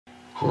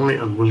Hi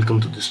and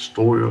welcome to this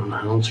tutorial on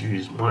how to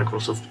use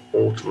Microsoft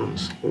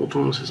Autoruns.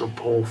 Autoruns is a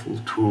powerful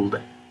tool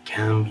that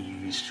can be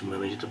used to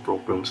manage the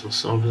programs and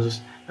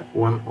services that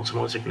run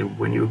automatically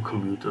when your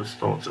computer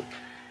starts up.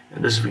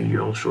 In this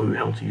video I'll show you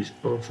how to use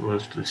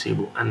Autoruns to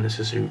disable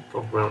unnecessary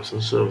programs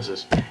and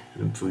services and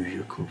improve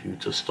your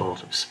computer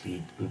startup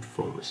speed and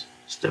performance.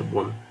 Step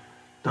 1.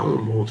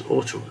 Download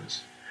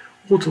Autoruns.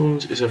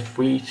 Autoruns is a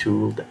free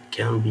tool that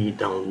can be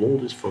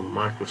downloaded from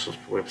Microsoft's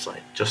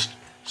website. Just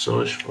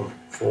search for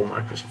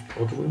Microsoft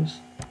Autoruns.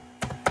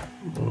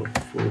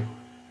 Microsoft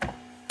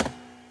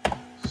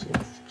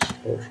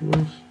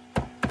Autoruns.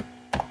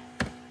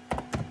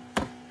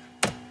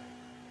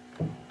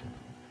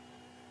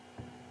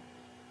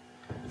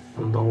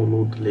 And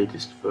download the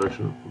latest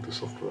version of the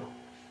software.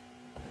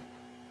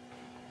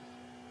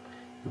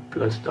 You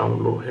press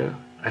download here.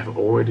 I have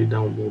already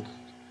downloaded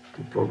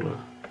the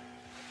program.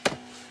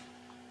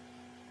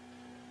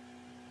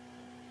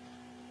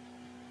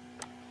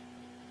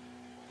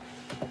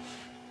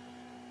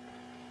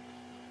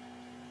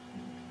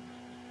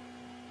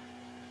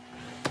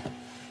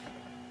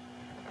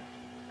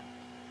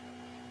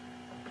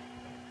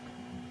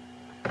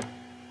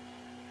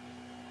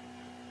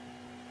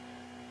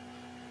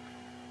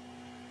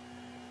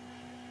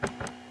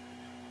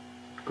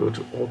 Go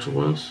to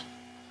Autoruns.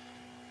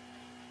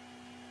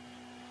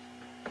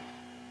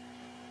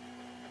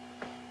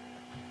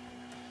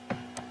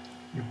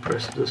 You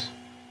press this.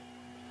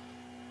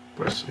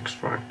 Press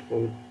extract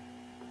all.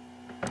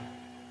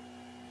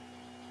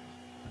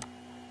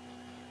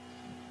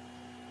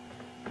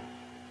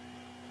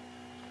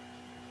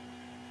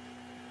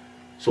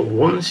 So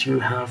once you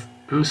have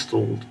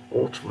installed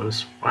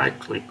Autoruns, right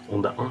click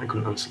on the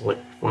icon and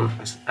select Run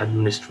as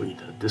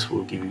Administrator. This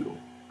will give you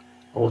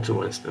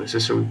Autoruns the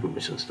necessary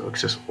permissions to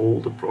access all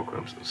the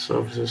programs and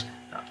services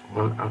that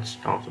run at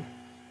startup.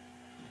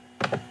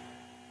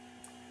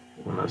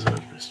 Run as an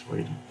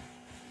administrator.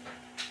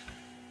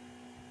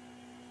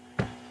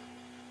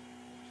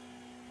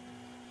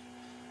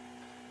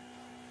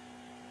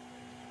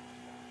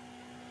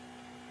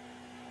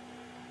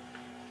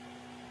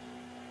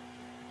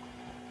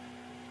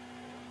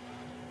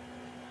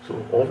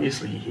 So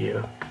obviously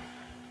here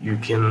you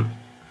can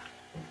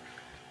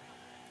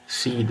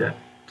see that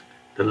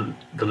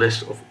the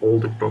list of all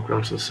the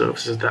programs and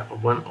services that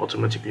run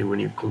automatically when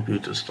your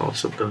computer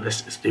starts up. The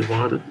list is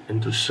divided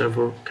into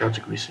several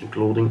categories,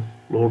 including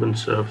login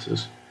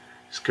services,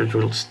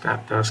 scheduled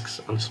stat tasks,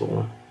 and so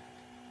on.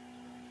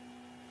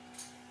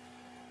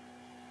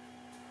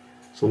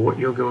 So what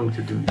you're going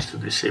to do is to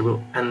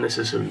disable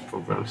unnecessary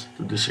programs.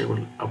 To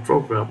disable a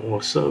program or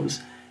a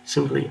service,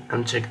 simply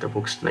uncheck the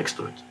box next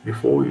to it.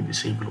 Before you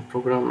disable a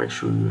program, make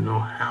sure you know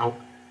how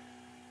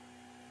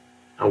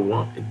and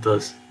what it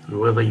does and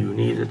whether you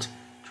need it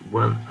to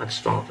run at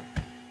startup.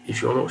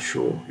 If you're not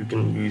sure, you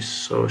can use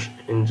search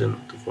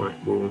engine to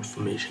find more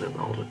information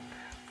about it.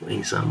 For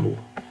example,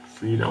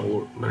 free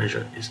download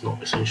manager is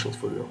not essential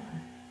for your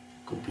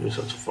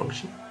computer to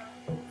function.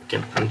 You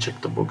can uncheck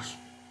the box.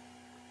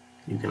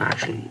 You can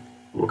actually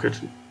look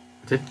at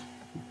it.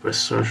 Press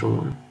search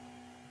online.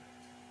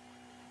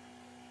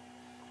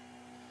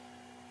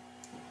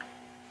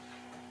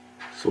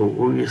 So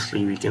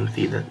obviously we can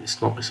see that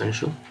it's not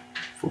essential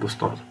for the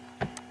startup.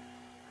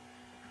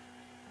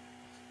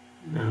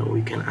 Now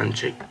we can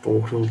uncheck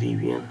Portal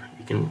VPN,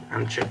 we can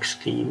uncheck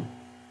Steam,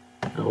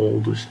 and all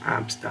those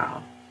apps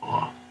that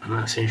are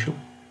unessential.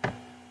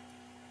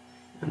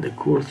 And the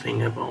cool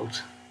thing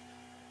about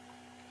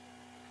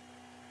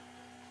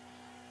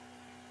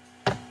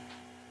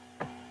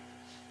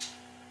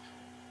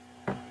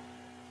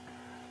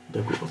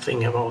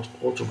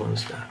Autoruns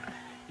is that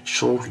it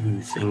shows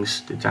you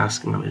things the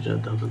task manager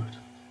doesn't.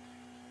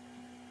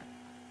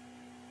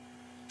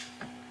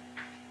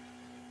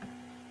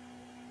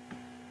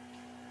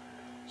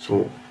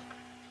 So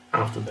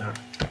after that,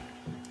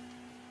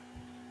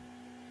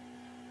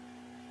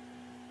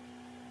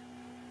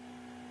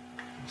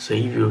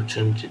 save your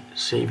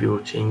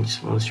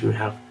changes once you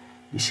have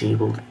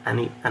disabled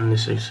any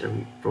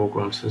unnecessary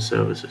programs and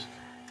services.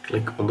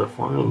 Click on the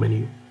File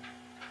menu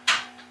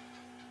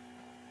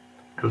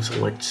and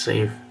select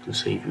Save to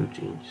save your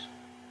changes.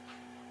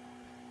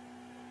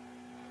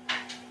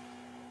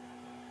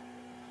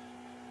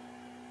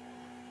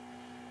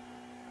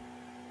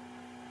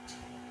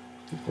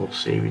 Or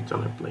save it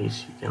on a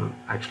place you can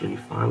actually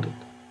find it.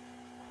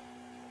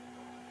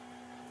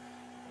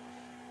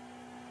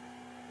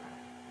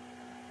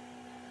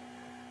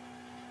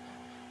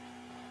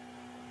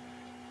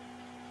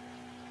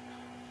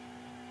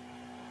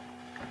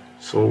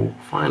 So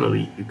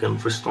finally you can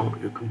restart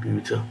your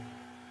computer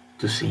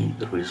to see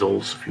the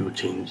results of your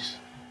changes.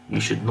 You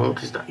should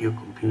notice that your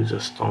computer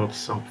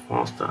starts up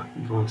faster,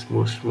 it runs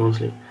more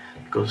smoothly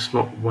because it's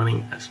not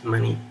running as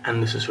many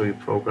unnecessary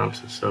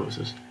programs and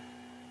services.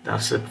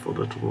 That's it for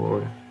the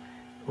tutorial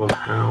on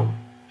how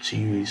to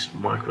use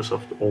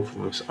Microsoft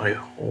Autoruns. I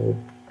hope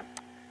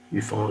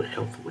you found it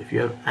helpful. If you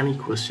have any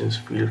questions,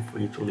 feel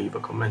free to leave a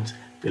comment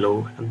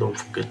below and don't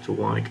forget to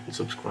like and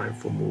subscribe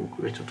for more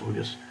great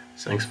tutorials.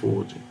 Thanks for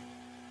watching.